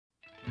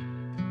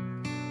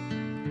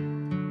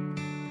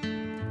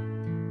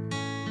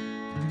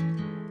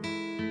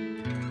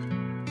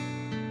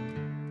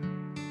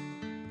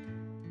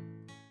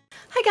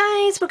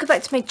Hi guys, welcome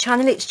back to my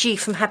channel. It's G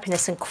from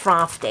Happiness and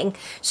Crafting.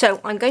 So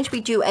I'm going to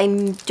be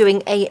doing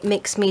a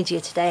mixed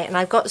media today, and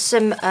I've got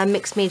some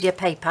mixed media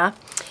paper.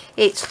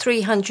 It's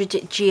 300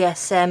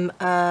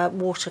 GSM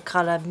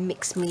watercolor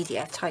mixed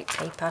media type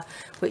paper,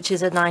 which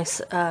is a nice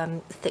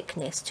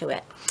thickness to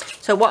it.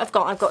 So what I've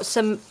got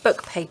some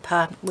book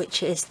paper,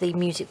 which is the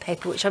music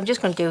paper, which I'm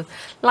just going to do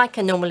like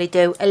I normally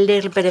do, a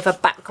little bit of a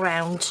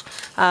background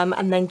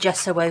and then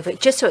gesso over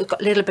it, just so it's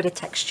got a little bit of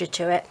texture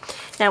to it.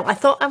 Now I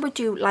thought I would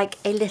do like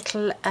a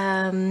little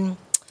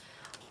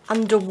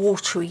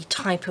underwatery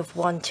type of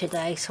one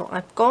today. So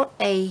I've got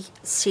a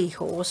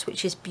seahorse,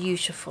 which is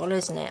beautiful,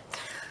 isn't it?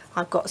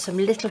 I've got some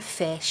little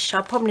fish.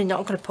 I'm probably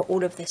not going to put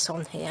all of this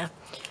on here.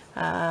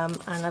 And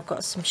I've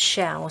got some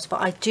shells, but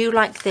I do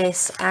like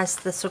this as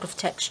the sort of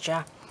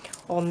texture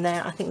on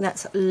there. I think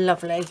that's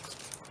lovely.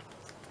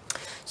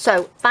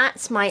 So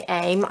that's my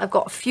aim. I've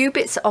got a few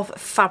bits of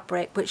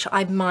fabric which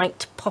I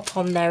might pop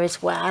on there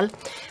as well,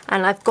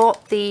 and I've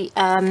got the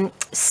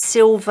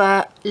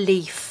silver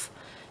leaf.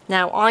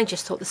 Now I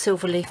just thought the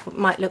silver leaf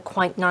might look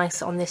quite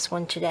nice on this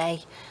one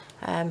today,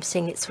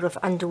 seeing it sort of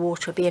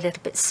underwater, be a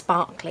little bit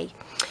sparkly.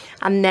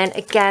 And then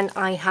again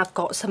I have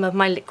got some of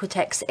my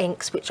Liquitex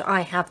inks, which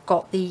I have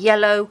got the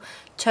yellow,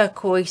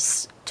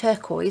 turquoise,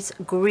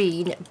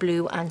 green,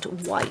 blue and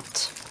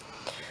white.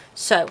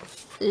 So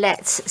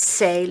let's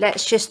see,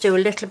 let's just do a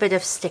little bit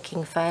of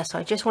sticking first.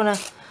 I just want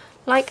to,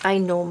 like I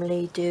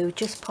normally do,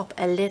 just pop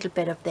a little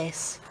bit of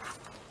this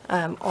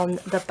on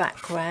the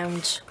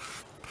background.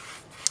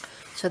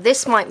 So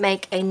this might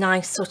make a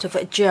nice sort of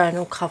a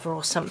journal cover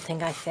or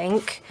something, I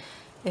think,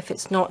 if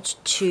it's not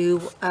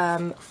too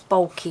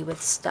bulky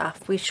with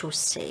stuff. We shall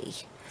see.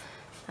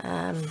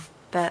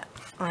 But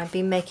I've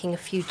been making a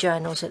few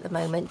journals at the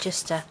moment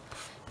just to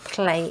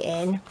play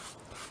in,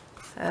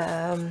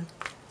 because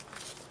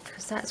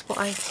that's what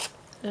I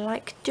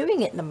like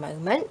doing at the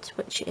moment,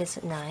 which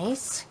is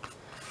nice.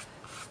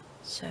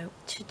 So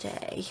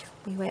today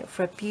we went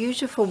for a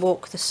beautiful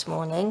walk this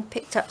morning,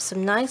 picked up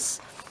some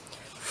nice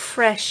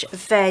fresh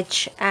veg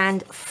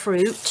and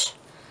fruit,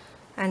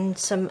 and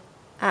some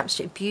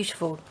absolutely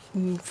beautiful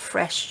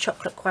fresh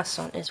chocolate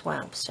croissant as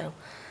well. So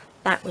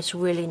that was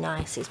really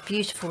nice. It's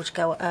beautiful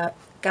to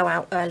go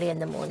out early in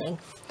the morning,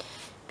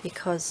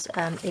 because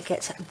it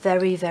gets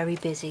very, very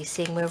busy.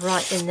 Seeing we're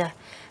right in the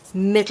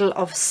middle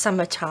of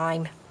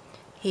summertime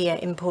here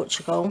in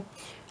Portugal,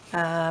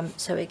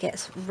 so it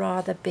gets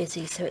rather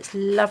busy. So it's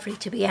lovely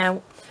to be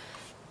out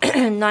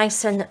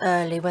nice and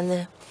early when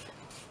the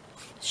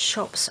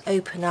shops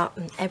open up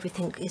and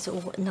everything is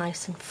all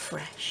nice and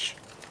fresh.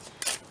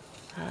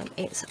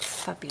 It's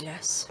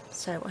fabulous.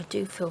 So I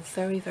do feel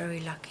very, very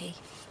lucky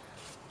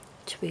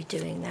to be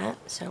doing that.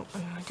 So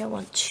I don't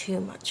want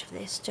too much of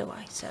this, do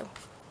I? So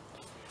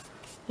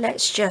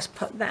let's just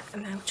put that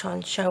amount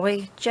on, shall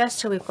we? Just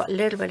so we've got a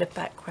little bit of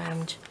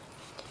background.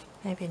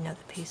 Maybe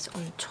another piece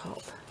on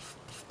top,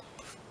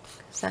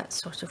 because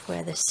that's sort of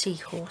where the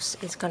seahorse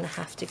is going to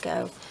have to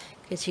go,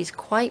 because he's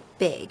quite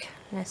big.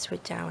 Unless we're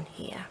down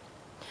here.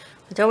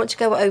 I don't want to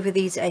go over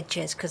these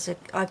edges because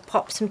I've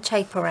popped some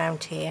tape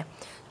around here.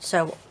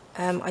 So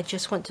I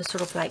just want to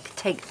sort of like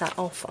take that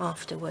off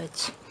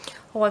afterwards.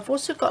 Oh, I've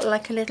also got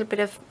like a little bit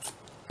of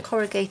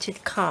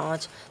corrugated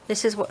card.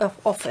 This is what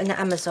off an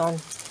Amazon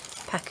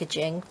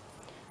packaging.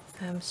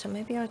 So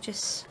maybe I'll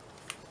just,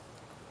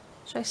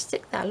 should I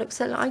stick that? Looks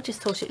like, I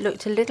just thought it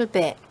looked a little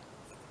bit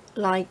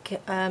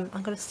like I'm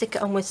going to stick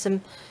it on with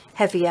some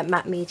heavier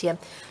matte medium.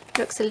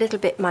 Looks a little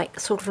bit like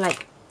sort of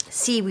like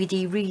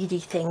seaweedy reedy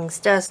things,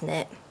 doesn't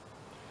it?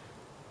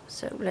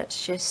 So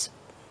let's just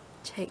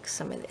take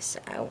some of this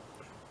out,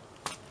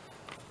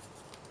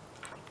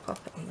 pop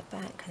it on the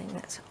back. I think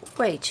that's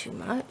way too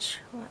much.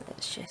 Right,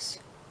 let's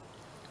just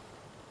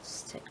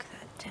stick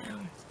that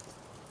down,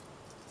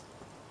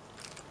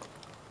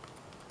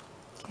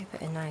 give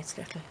it a nice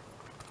little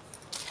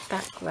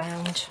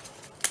background,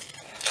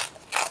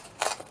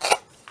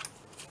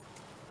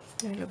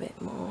 a little bit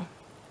more.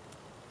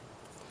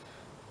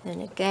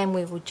 Then again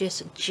we will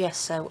just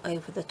gesso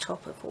over the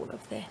top of all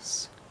of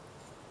this.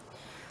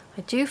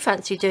 I do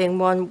fancy doing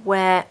one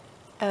where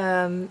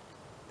let's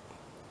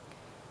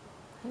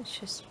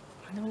just,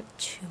 I don't want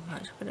too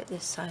much, put it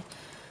this side,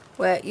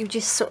 where you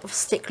just sort of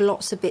stick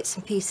lots of bits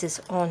and pieces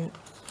on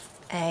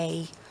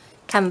a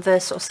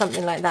canvas or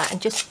something like that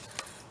and just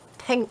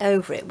paint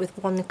over it with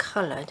one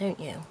colour, don't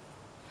you?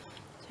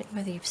 I don't know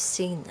whether you've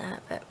seen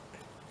that, but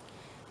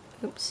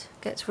oops,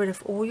 gets rid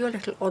of all your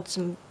little odds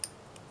and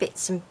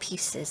bits and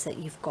pieces that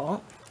you've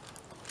got,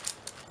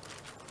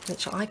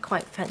 which I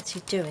quite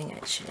fancy doing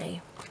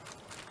actually.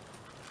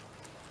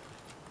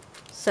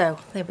 So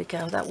there we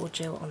go, that will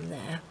do on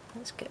there.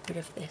 Let's get rid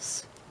of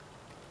this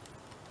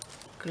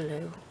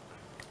glue.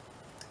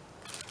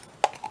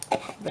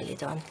 Really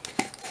done.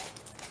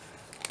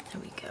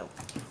 There we go.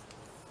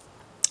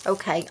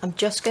 Okay, I'm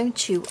just going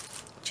to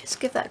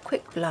just give that a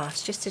quick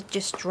blast just to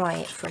dry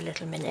it for a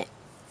little minute.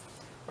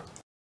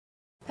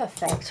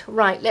 Perfect.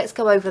 Right, let's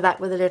go over that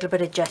with a little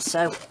bit of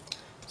gesso.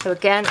 So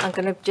again, I'm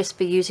going to just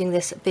be using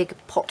this big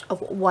pot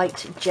of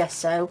white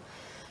gesso.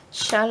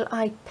 Shall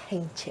I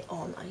paint it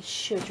on? I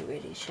should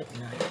really,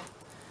 shouldn't I?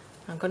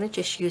 I'm going to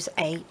just use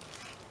a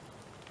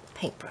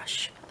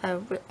paintbrush, a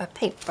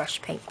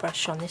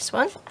paintbrush on this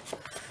one.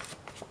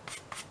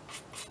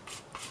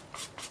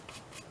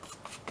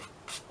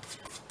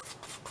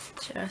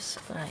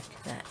 Just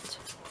like that.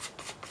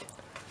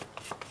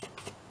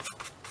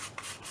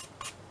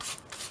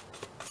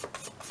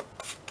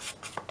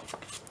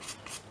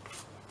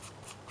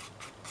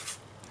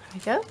 There we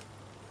go.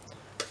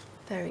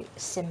 Very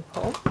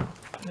simple.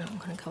 Now I'm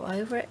going to go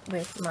over it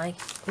with my,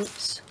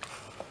 oops,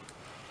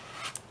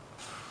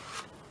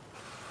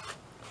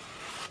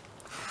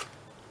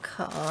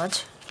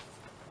 card.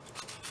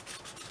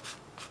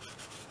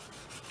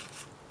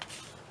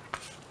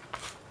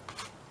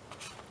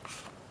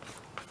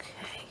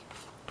 Okay.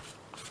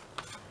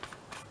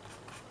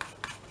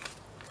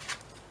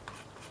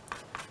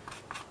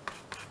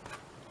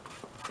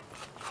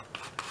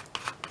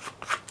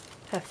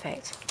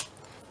 Perfect.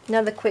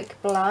 Another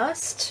quick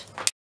blast.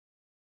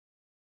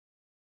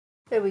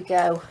 There we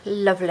go,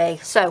 lovely.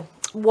 So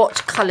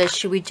what colours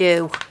should we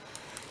do?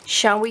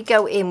 Shall we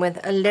go in with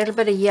a little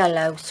bit of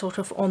yellow sort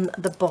of on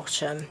the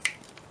bottom?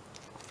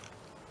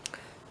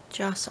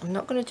 Just, I'm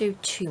not going to do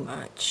too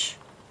much,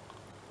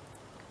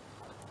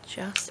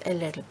 just a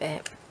little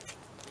bit.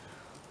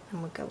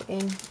 And we'll go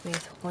in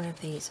with one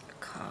of these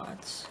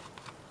cards.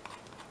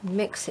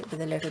 Mix it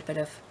with a little bit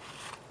of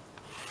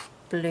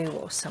blue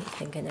or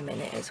something in a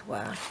minute as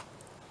well.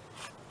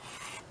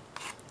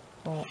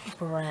 Or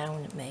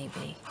brown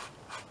maybe.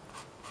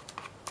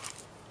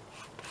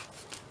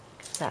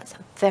 That's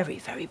very,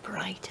 very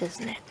bright,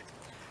 isn't it?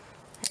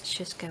 Let's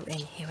just go in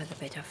here with a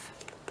bit of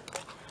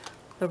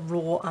the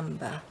raw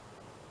umber.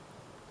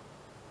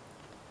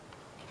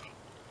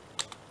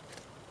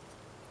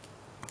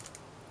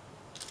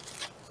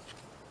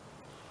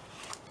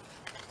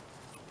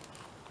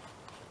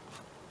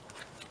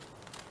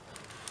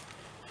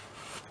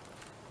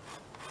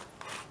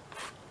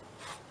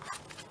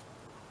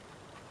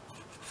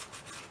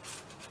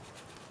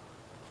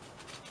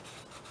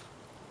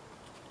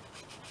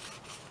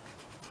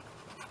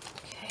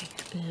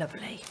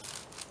 Lovely.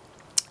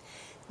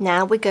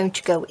 Now we're going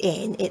to go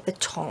in at the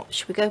top.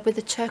 Should we go with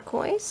the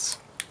turquoise?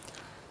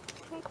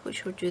 I think we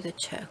should do the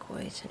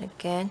turquoise, and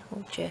again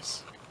we'll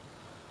just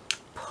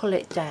pull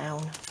it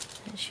down.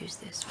 Let's use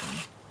this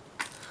one.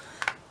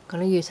 I'm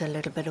going to use a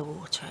little bit of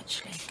water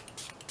actually.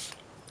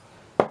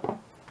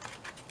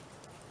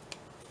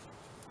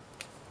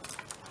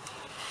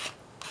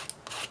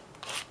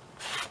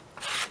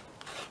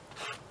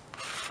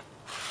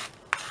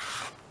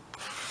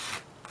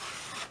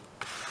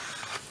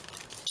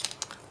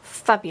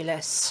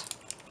 Fabulous.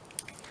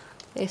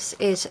 This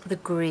is the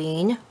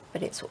green,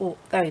 but it's all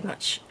very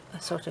much a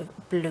sort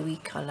of bluey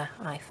colour,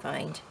 I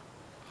find.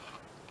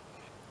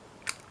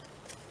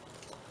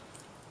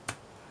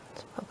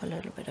 Let's pop a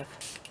little bit of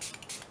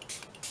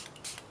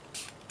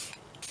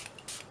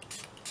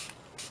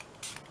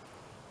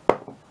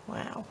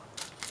wow.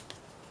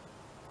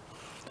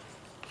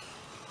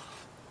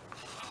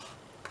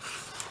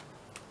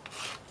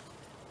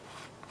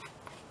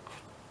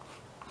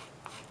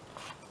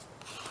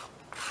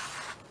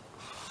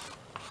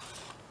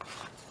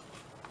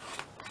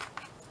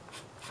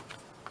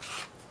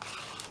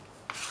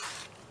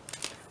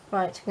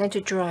 Right, I'm going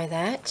to dry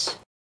that.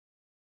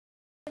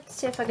 Let's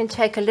see if I can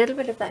take a little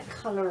bit of that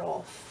colour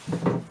off.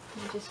 And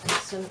just get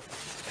some.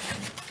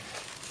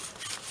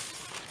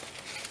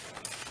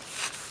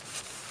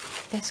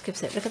 This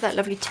gives it, look at that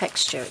lovely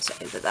texture it's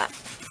over that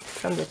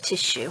from the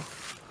tissue.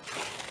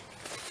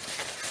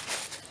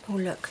 Oh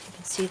look, you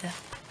can see the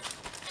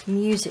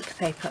music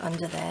paper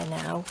under there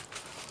now.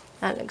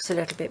 That looks a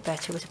little bit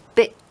better. It was a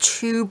bit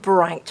too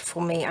bright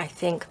for me, I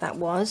think that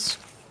was.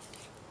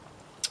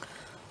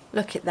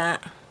 Look at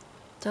that.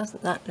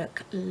 Doesn't that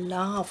look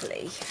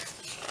lovely?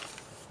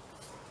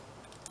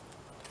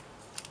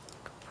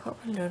 Could pop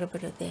a little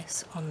bit of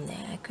this on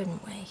there,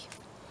 couldn't we?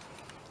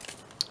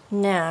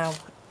 Now,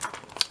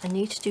 I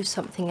need to do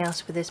something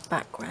else with this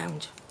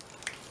background.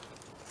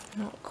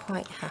 I'm not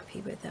quite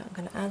happy with that. I'm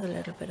going to add a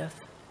little bit of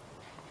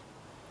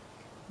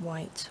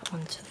white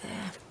onto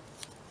there.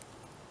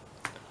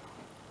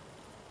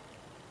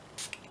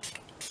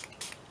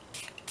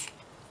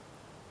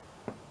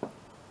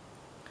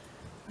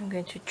 I'm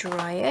going to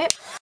dry it.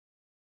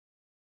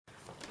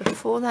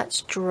 Before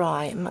that's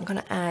dry, I'm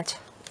going to add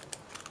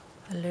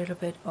a little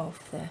bit of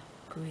the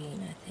green,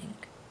 I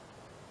think.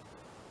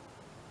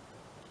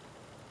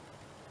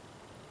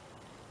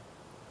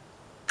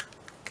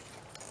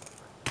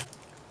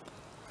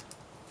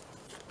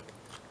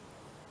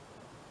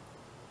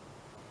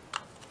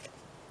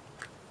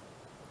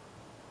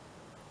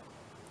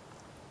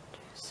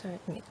 So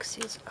it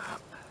mixes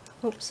up.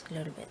 Oops, a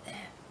little bit there.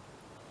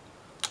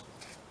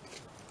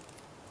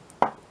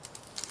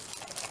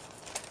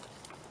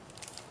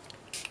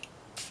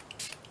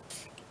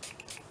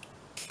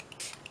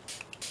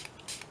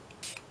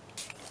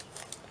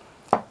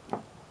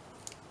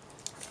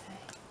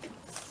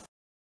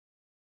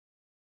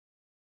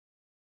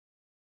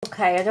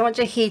 Okay, I don't want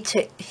to heat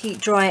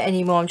dry it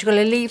anymore. I'm just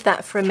going to leave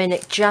that for a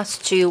minute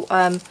just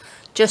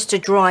to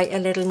dry a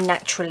little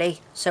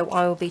naturally. So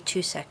I will be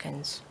 2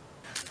 seconds.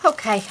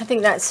 Okay, I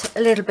think that's a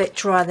little bit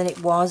drier than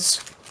it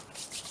was.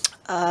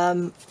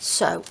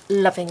 So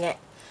loving it.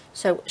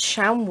 So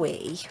shall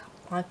we?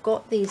 I've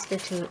got these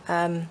little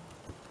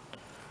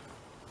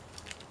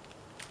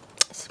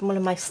it's one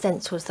of my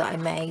stencils that I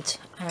made,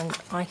 and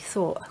I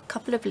thought a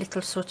couple of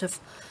little sort of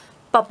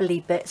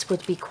bubbly bits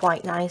would be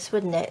quite nice,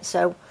 wouldn't it?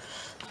 So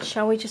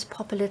shall we just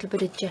pop a little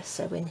bit of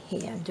gesso in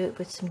here and do it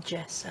with some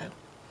gesso?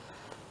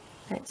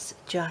 Let's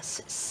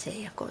just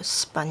see. I've got a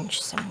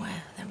sponge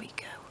somewhere. There we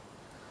go.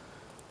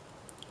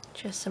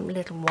 Just some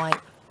little white.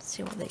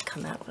 See what they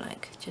come out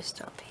like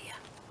just up here.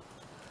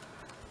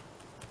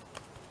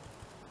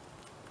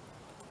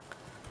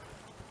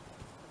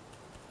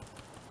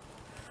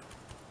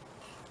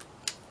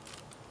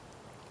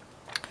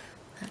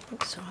 That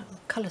looks alright. The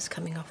colour's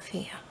coming off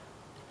here.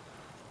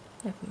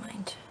 Never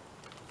mind.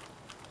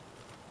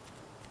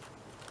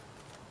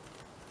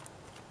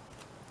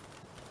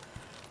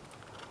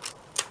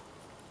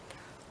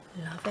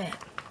 Love it.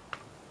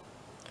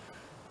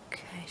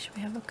 Okay, should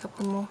we have a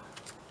couple more?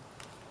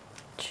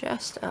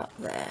 Just up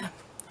there.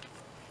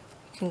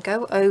 You can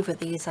go over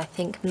these, I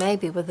think,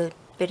 maybe with a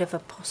bit of a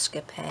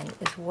Posca pen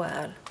as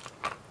well.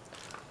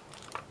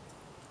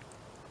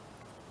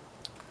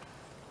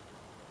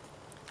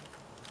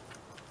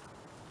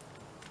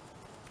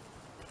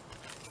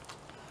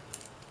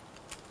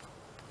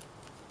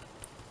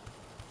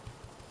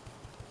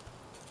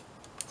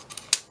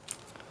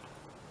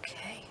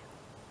 Okay.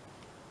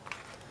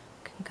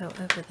 Can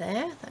go over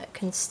there. That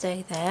can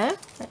stay there.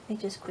 Let me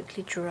just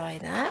quickly dry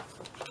that.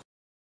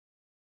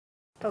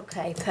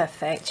 Okay,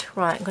 perfect.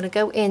 Right, I'm going to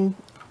go in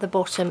the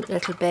bottom a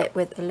little bit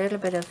with a little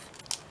bit of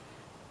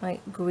my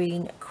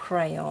green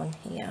crayon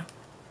here,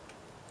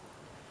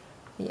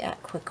 the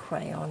aqua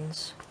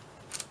crayons.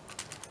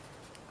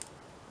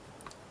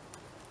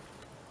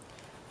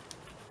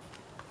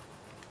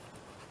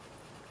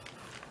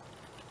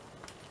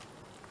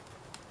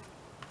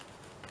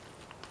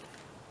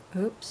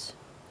 Oops,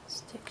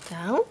 stick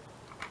down.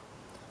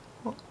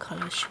 What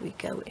colour should we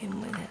go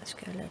in with? Let's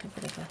go a little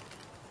bit of a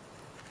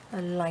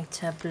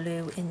lighter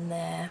blue in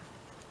there.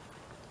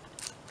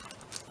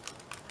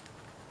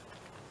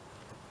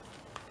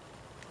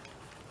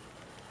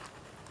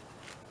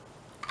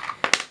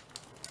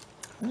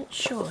 I'm not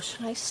sure,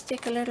 should I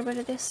stick a little bit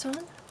of this on?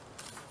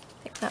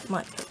 I think that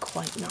might look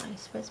quite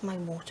nice. Where's my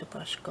water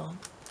brush gone?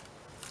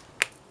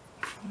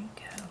 There we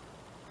go.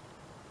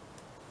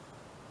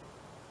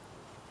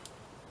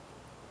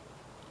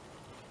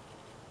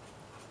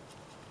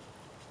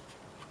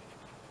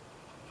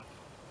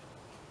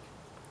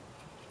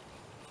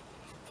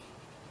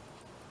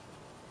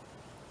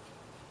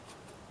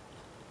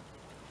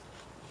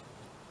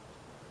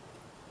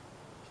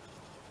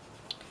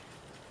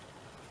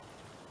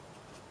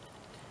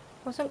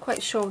 Wasn't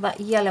quite sure of that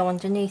yellow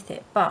underneath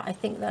it, but I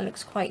think that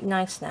looks quite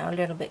nice now, a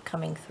little bit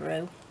coming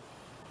through.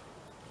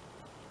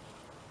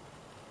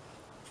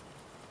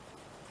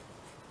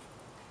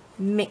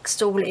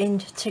 Mixed all in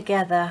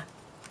together.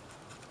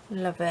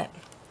 Love it.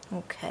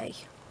 Okay.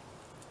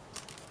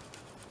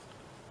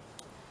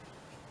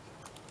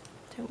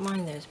 Don't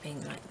mind those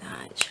being like that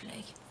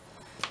actually.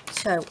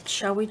 So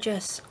shall we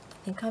just,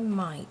 I think I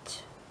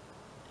might,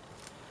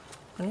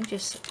 I'm going to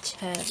just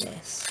tear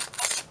this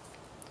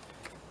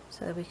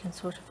so that we can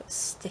sort of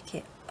stick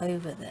it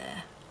over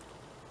there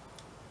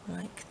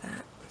like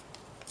that.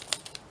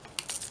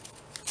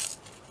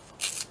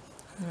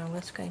 And I'm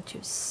just going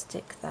to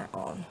stick that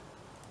on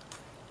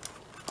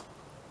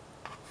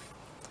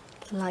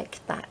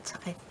like that.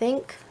 I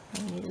think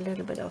I need a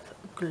little bit of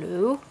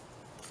glue.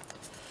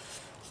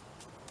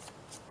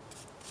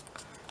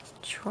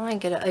 Try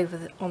and get it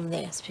over on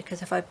this,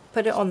 because if I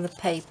put it on the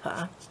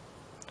paper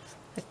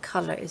the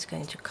colour is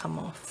going to come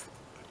off.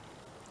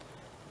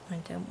 I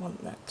don't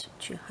want that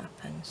to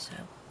happen, so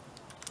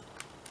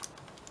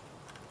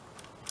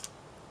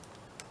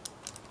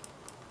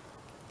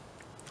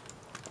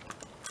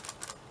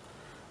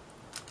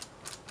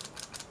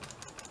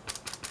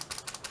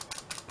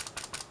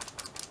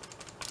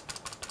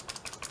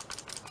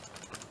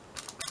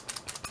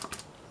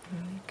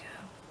there we go.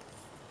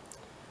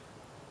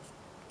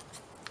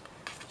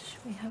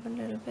 Should we have a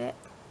little bit?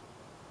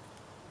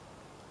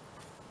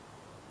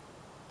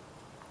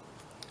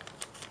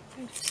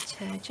 I'll just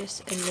tear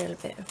just a little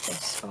bit of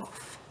this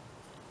off.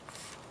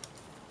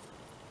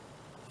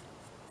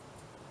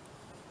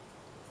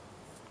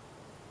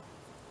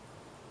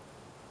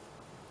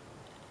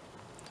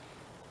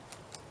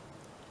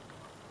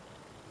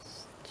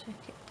 Stick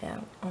it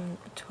down on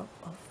the top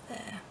of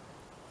there.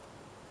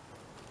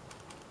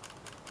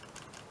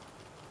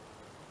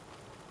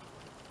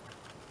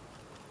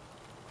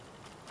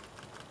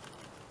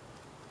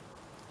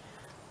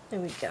 There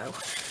we go.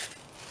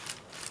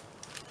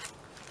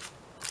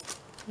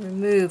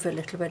 Remove a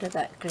little bit of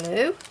that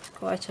glue,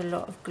 quite a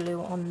lot of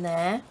glue on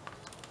there.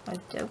 I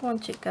don't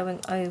want it going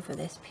over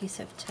this piece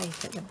of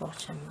tape at the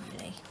bottom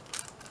really.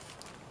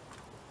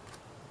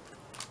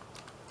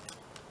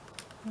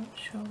 Not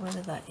sure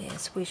whether that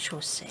is, we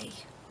shall see.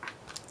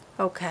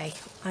 Okay,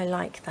 I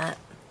like that.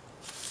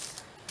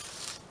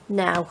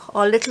 Now,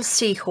 our little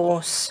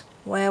seahorse,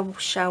 where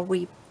shall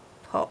we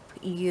pop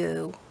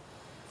you?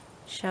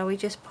 Shall we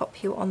just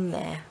pop you on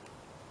there?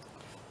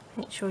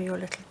 Make sure your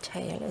little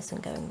tail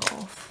isn't going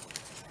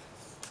off.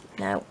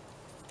 Now,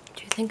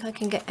 do you think I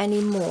can get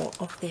any more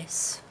of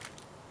this?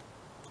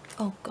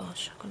 Oh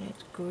gosh, I've got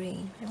it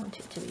green. I want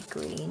it to be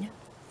green.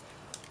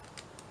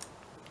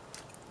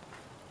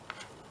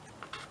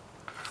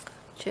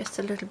 Just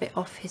a little bit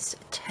off his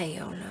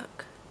tail,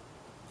 look.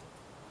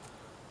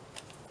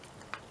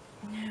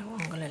 No,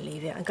 I'm going to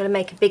leave it. I'm going to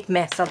make a big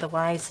mess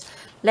otherwise.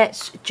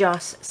 Let's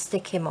just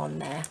stick him on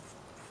there.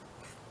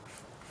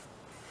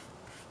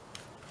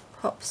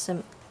 Pop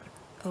some...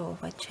 Oh,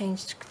 I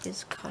changed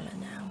this colour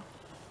now.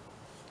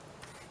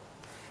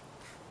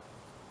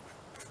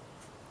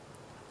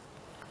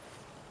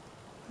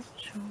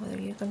 Not sure whether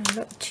you're going to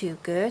look too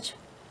good.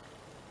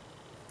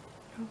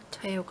 Your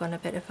tail gone a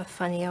bit of a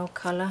funny old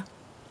colour.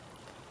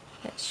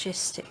 Let's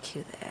just stick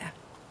you there.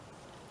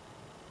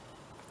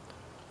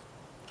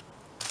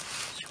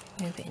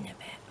 Move it in a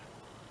bit.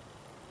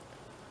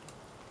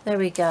 There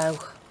we go.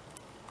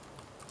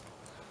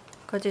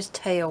 Got his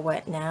tail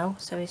wet now,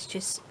 so it's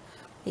just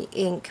the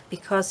ink,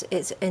 because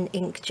it's an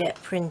inkjet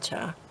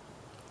printer.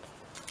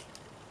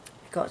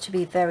 You've got to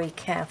be very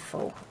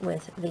careful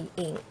with the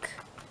ink,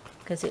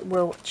 because it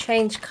will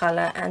change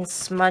colour and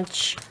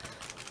smudge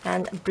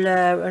and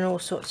blur and all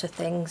sorts of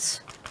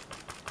things,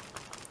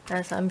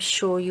 as I'm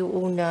sure you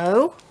all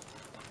know.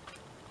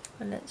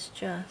 But let's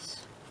just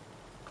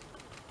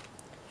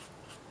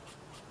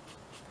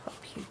pop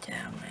you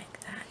down like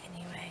that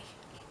anyway.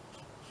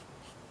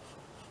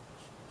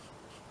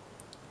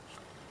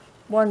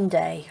 One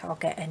day I'll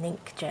get an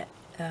inkjet,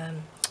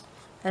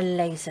 a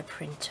laser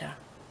printer,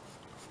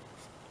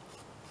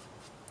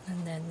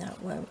 and then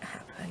that won't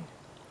happen.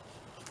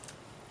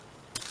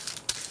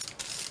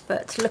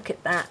 But look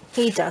at that,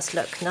 he does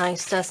look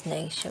nice, doesn't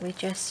he? Shall we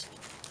just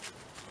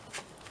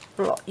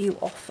blot you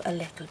off a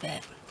little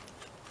bit?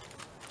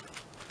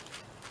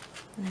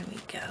 There we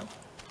go.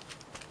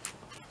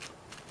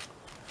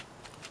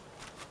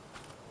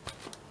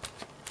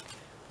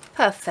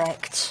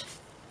 Perfect.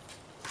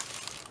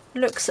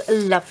 Looks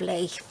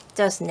lovely,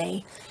 doesn't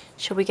he?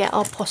 Shall we get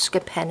our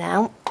Posca pen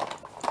out?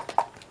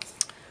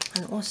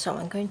 And also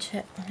I'm going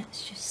to,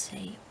 let's just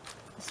see,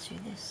 let's do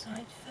this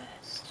side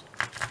first.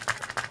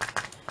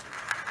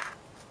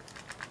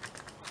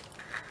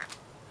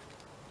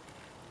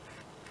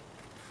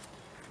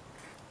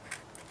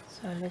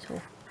 So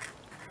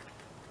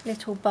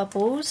little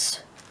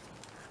bubbles.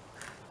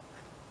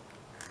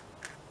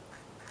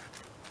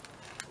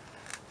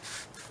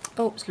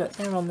 Oops, look,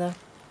 they're on the,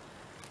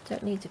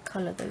 don't need to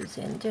colour those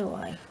in, do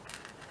I?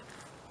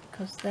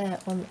 Because they're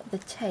on the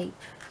tape.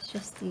 It's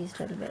just these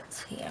little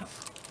bits here.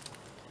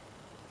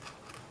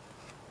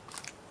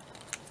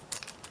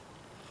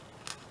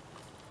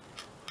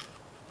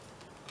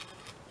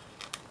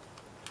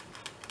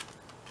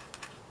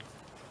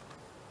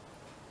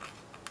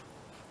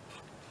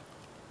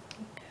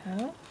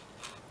 Okay.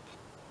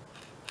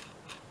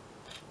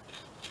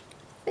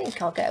 I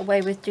think I'll get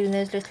away with doing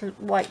those little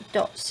white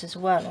dots as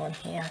well on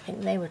here. I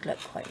think they would look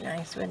quite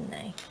nice, wouldn't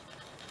they?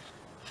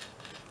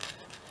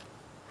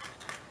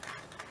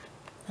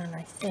 And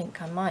I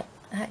think I might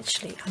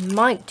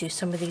do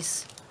some of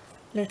these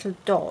little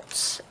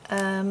dots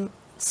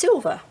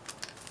silver.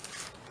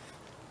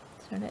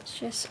 So let's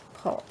just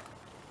pop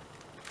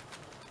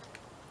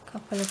a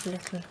couple of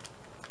little,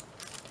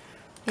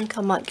 I think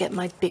I might get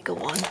my bigger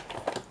one.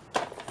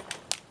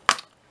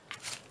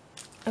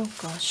 Oh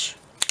gosh.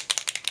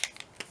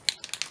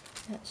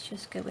 Let's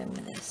just go in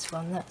with this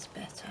one, that's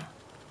better.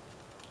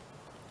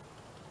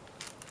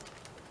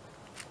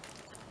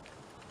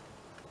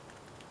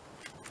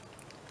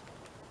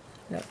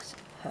 Looks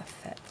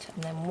perfect.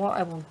 And then what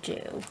I will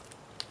do,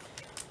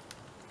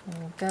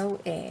 I'll go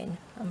in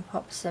and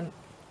pop some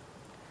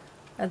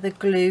of the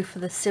glue for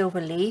the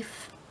silver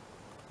leaf.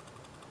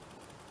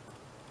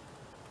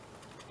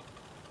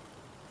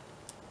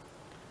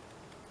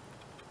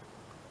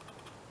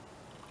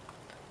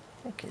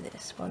 Look at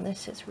this one,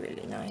 this is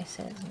really nice,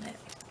 isn't it?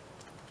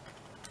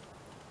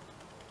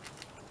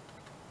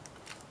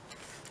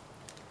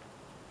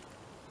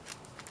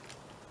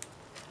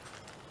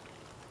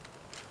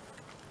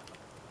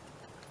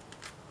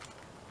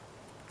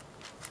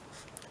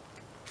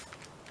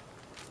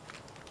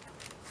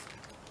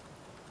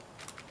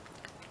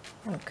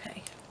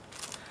 Okay,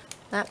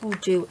 that will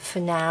do for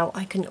now.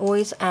 I can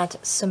always add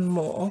some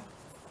more.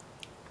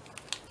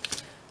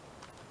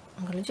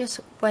 I'm going to just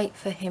wait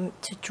for him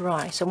to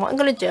dry. So what I'm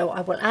going to do,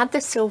 I will add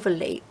the silver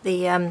leaf,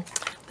 the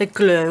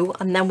glue,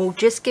 and then we'll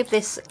just give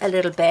this a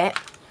little bit,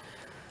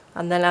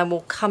 and then I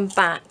will come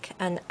back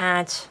and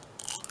add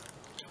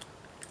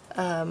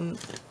a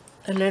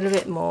little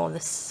bit more, the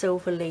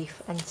silver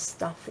leaf and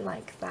stuff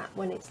like that,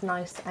 when it's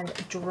nice and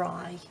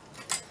dry.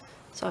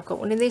 So I've got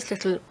one of these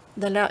little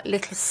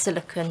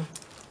silicone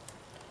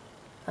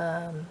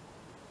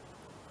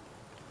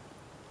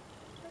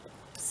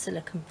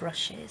silicone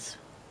brushes.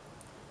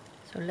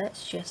 So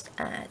let's just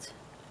add,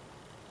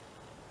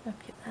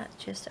 look at that,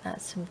 just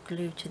add some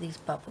glue to these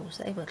bubbles.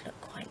 They would look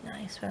quite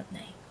nice, won't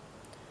they?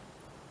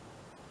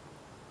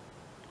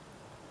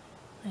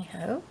 I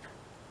hope.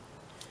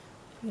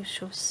 You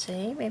shall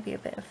see. Maybe a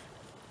bit of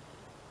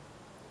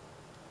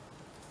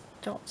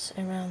dots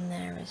around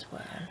there as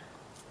well.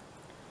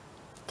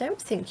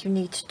 Don't think you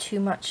need too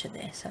much of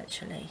this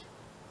actually.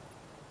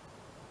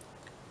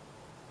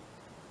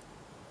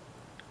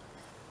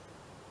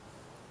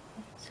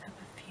 Let's have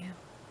a few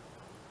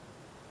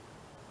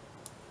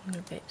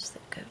little bits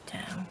that go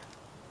down.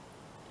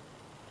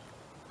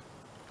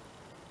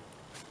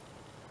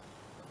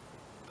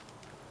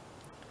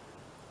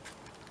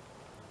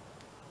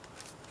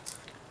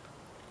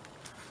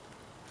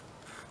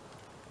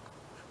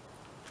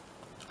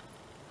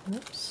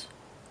 Oops.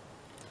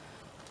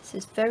 This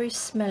is very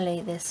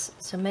smelly, this,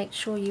 so make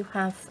sure you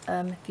have,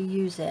 if you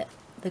use it,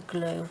 the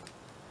glue,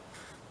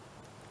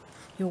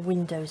 your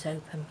windows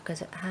open,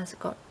 because it has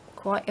got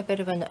quite a bit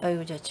of an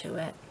odour to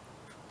it.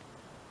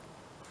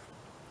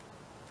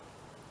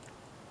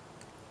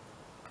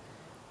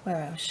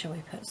 Where else shall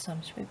we put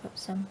some? Shall we put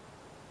some?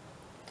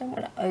 Don't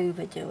want to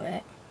overdo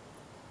it.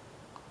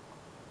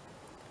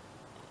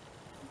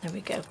 There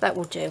we go, that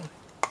will do.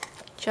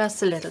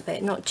 Just a little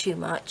bit, not too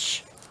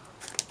much.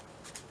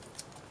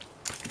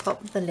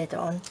 Pop the lid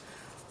on.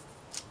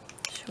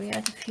 Should we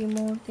add a few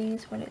more of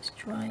these while it's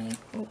drying?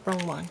 Oh,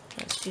 wrong one.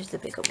 Let's use the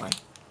bigger one.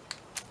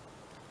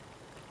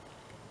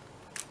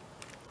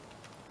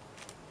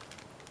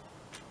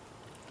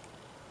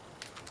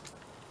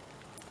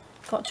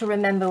 Got to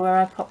remember where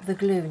I popped the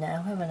glue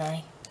now, haven't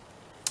I?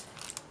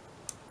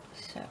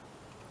 So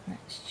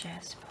let's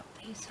just pop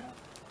these up.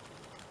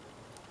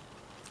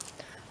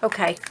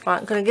 Okay, right,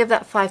 I'm going to give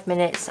that 5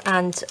 minutes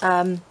and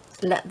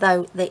let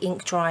the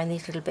ink dry and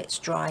these little bits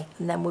dry,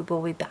 and then we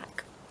will be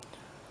back.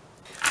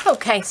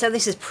 Okay, so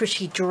this is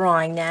pretty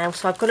dry now,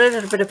 so I've got a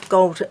little bit of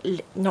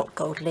not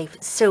gold leaf,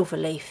 silver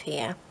leaf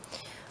here,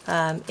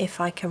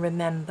 if I can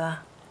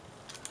remember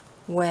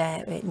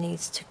where it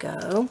needs to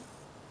go.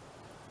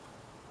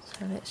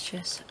 So let's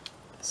just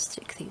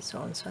stick these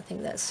on. So I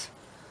think that's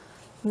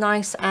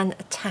nice and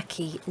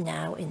tacky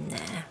now in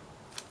there.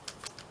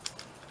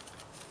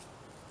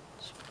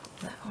 Just put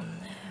that on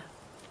there.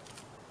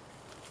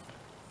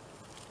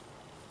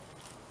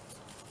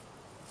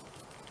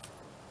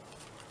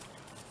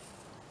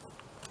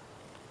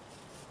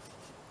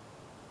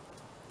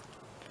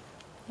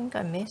 I think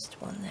I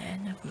missed one there,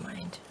 never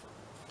mind.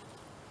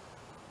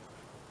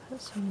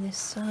 Put some on this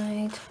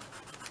side.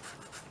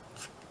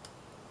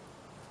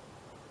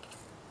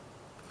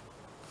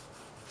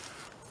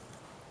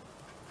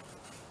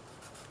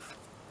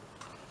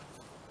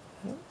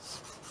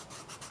 Oops.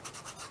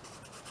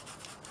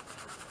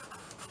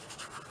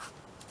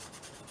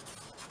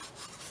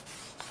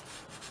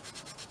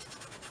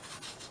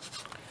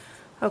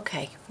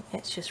 Okay,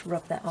 let's just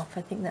rub that off.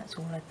 I think that's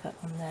all I put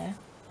on there.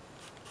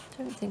 I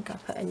don't think I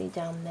put any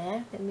down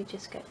there. Let me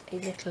just get a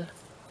little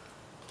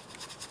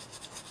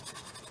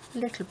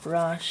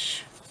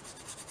brush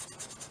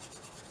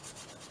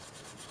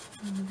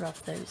and rub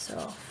those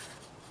off.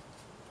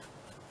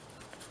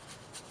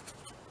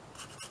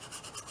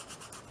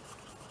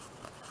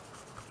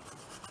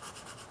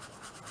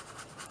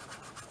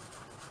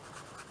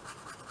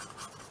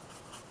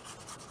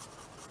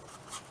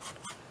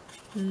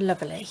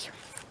 Lovely.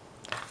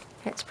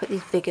 Let's put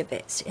these bigger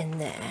bits in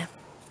there.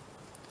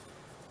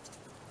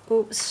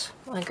 Oops,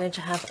 I'm going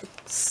to have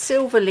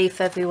silver leaf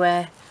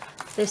everywhere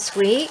this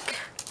week.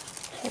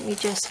 Let me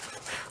just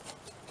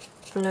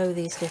blow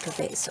these little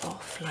bits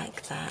off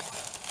like that.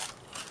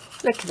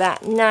 Look at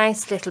that,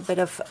 nice little bit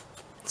of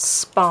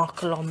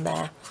sparkle on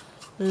there.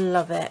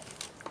 Love it.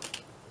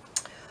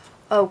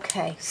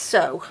 Okay,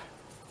 so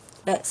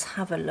let's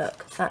have a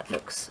look. That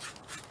looks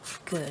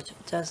good,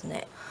 doesn't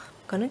it?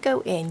 I'm going to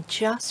go in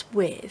just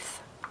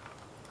with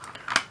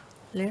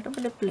a little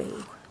bit of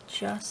blue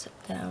just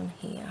down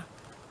here.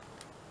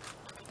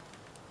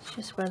 It's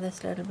just where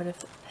this little bit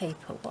of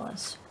paper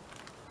was.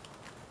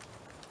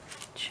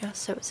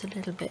 Just so it's a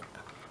little bit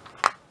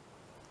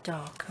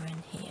darker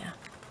in here.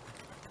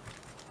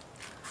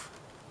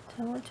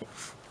 Don't want it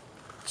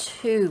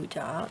too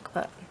dark,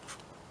 but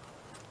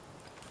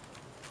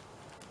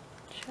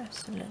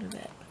just a little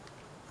bit.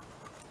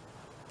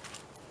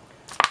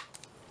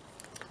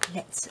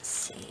 Let's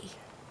see.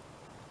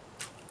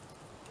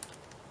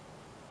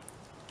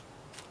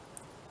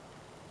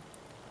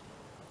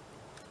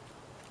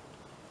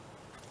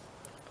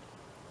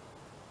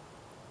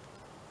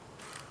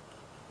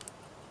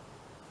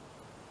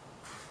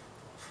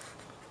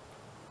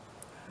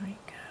 There we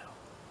go.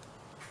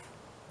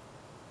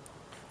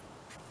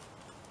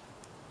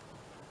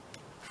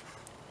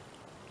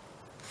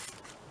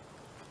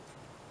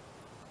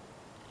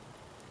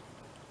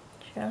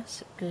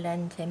 Just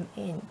blend him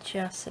in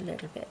just a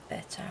little bit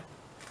better.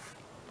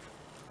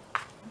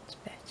 That's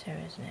better,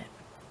 isn't it?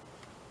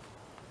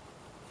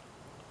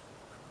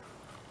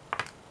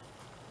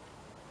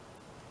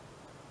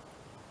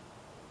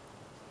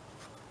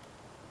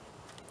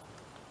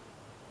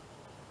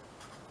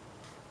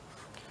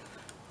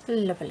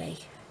 Lovely.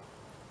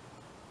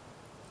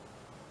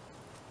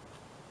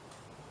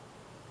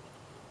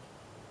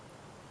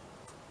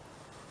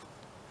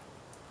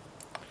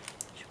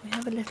 Should we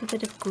have a little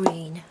bit of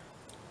green?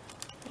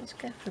 Let's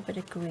go for a bit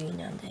of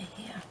green under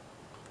here.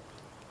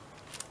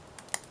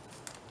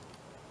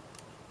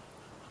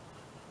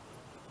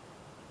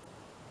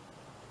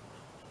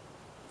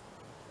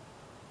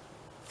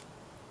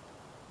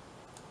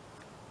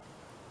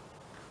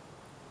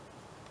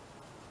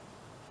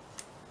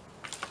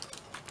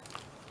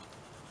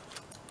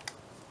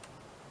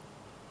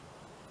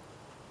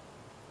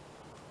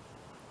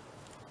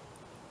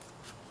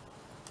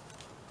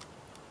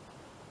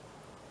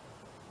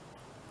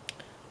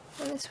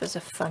 Well, this was a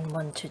fun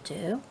one to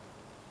do.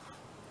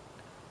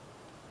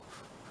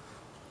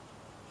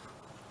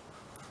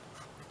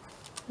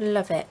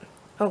 Love it.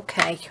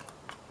 Okay,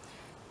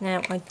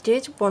 now I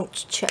did want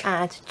to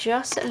add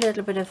just a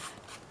little bit of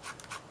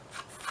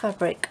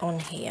fabric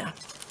on here.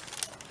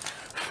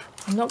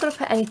 I'm not going to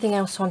put anything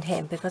else on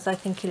him because I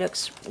think he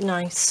looks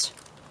nice.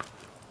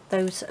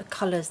 Those are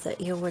colours that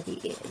he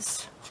already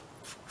is.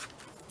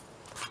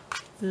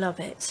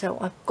 Love it. So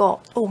I've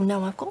got, oh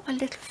no, I've got my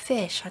little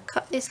fish. I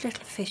cut this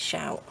little fish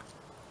out.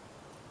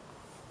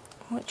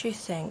 What do you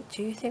think?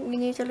 Do you think we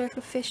need a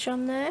little fish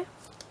on there?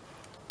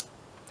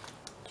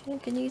 Do you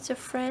think it needs a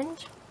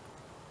friend?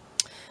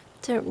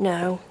 Don't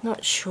know,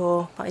 not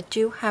sure, but I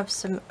do have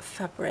some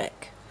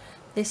fabric.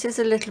 This is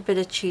a little bit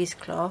of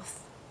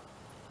cheesecloth.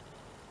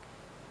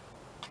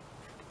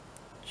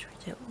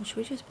 Should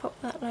we just pop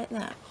that like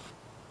that?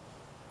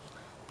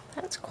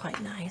 That's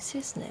quite nice,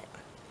 isn't it?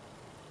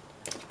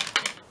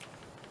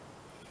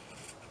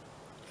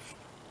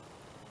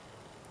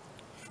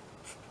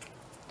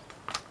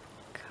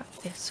 Cut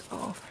this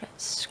off.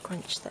 Let's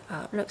scrunch that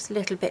up. Looks a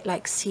little bit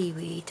like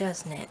seaweed,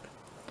 doesn't it?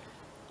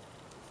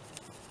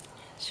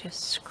 Let's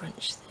just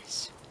scrunch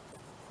this.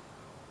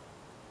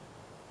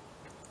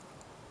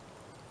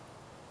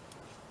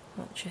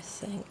 What do you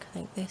think? I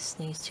think this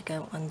needs to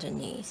go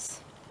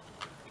underneath.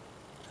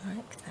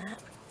 Like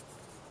that.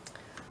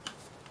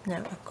 Now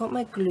I've got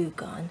my glue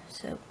gun,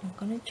 so I'm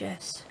going to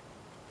just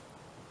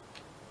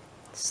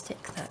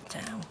stick that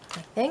down.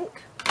 I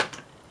think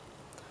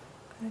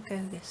I'm going to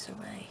go this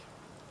way.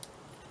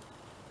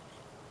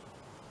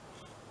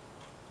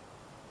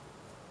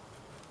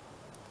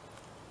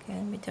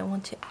 Again, we don't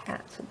want it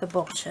at the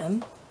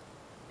bottom.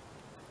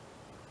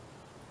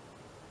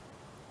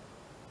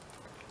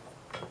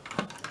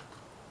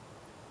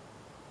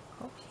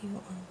 Pop you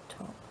on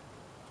top.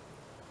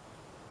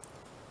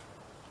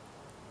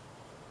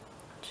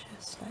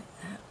 Just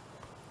like that.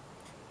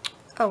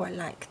 Oh, I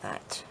like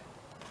that.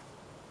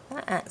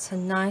 That adds a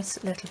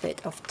nice little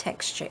bit of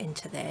texture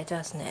into there,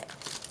 doesn't it?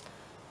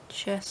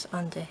 Just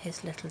under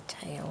his little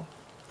tail.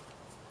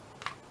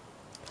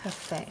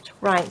 Perfect.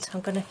 Right,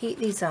 I'm going to heat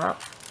these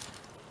up,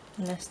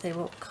 unless they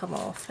will come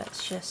off.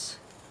 Let's just...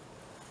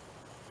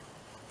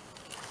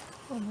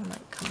 oh, they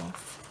might come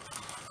off.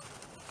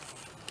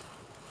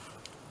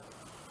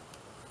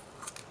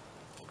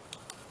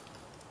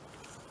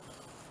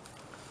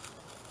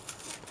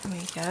 There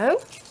we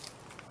go.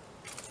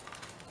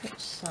 Which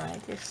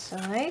side? This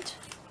side.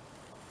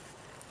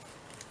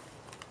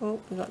 Oh,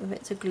 we've got the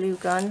bits of glue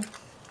gun.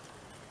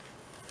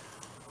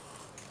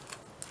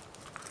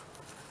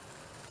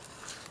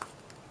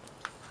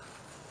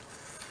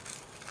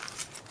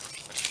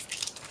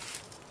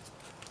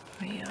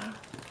 There we are.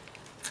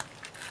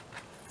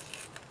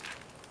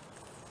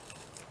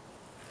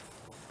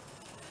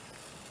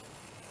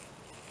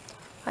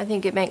 I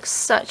think it makes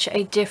such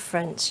a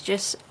difference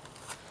just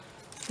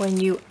when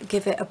you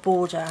give it a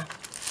border.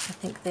 I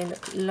think they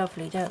look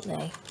lovely, don't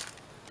they?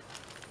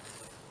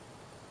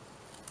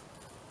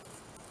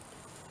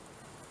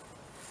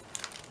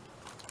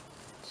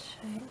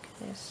 Take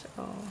this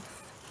off.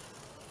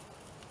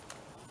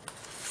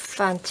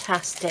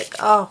 Fantastic.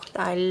 Oh,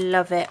 I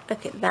love it.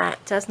 Look at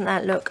that. Doesn't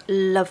that look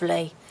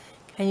lovely?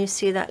 Can you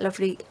see that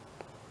lovely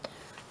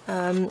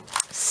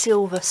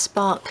silver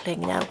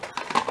sparkling? Now,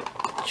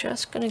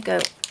 just going to go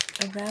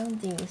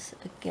around these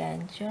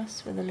again,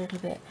 just with a little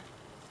bit.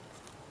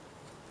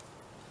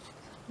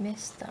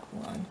 Missed that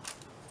one.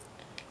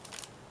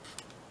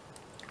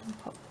 And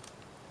pop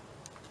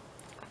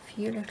a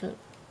few little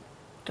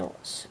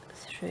dots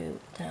through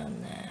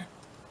down there,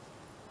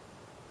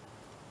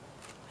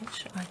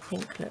 which I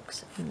think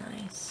looks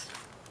nice.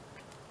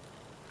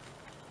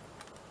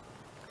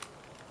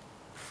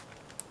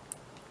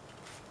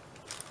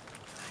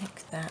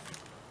 Like that.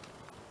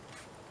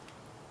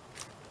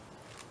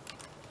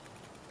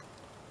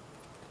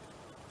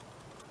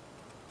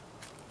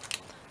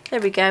 There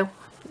we go.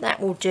 That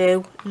will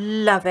do.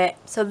 Love it.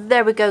 So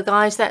there we go,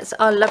 guys. That's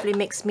our lovely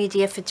mixed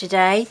media for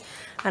today,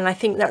 and I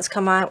think that's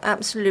come out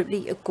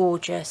absolutely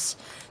gorgeous.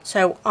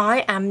 So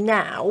I am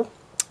now,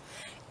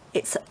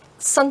 it's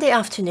Sunday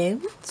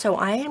afternoon, so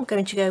I am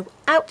going to go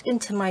out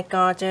into my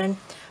garden,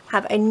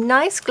 have a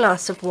nice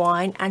glass of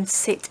wine and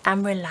sit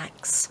and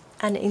relax.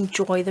 and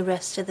enjoy the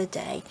rest of the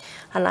day.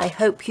 And I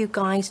hope you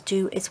guys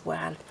do as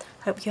well.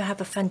 Hope you have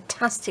a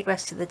fantastic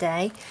rest of the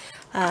day.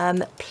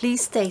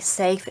 Please stay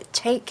safe,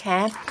 take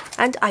care,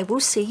 and I will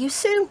see you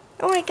soon.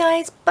 Alright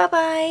guys, bye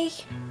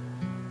bye.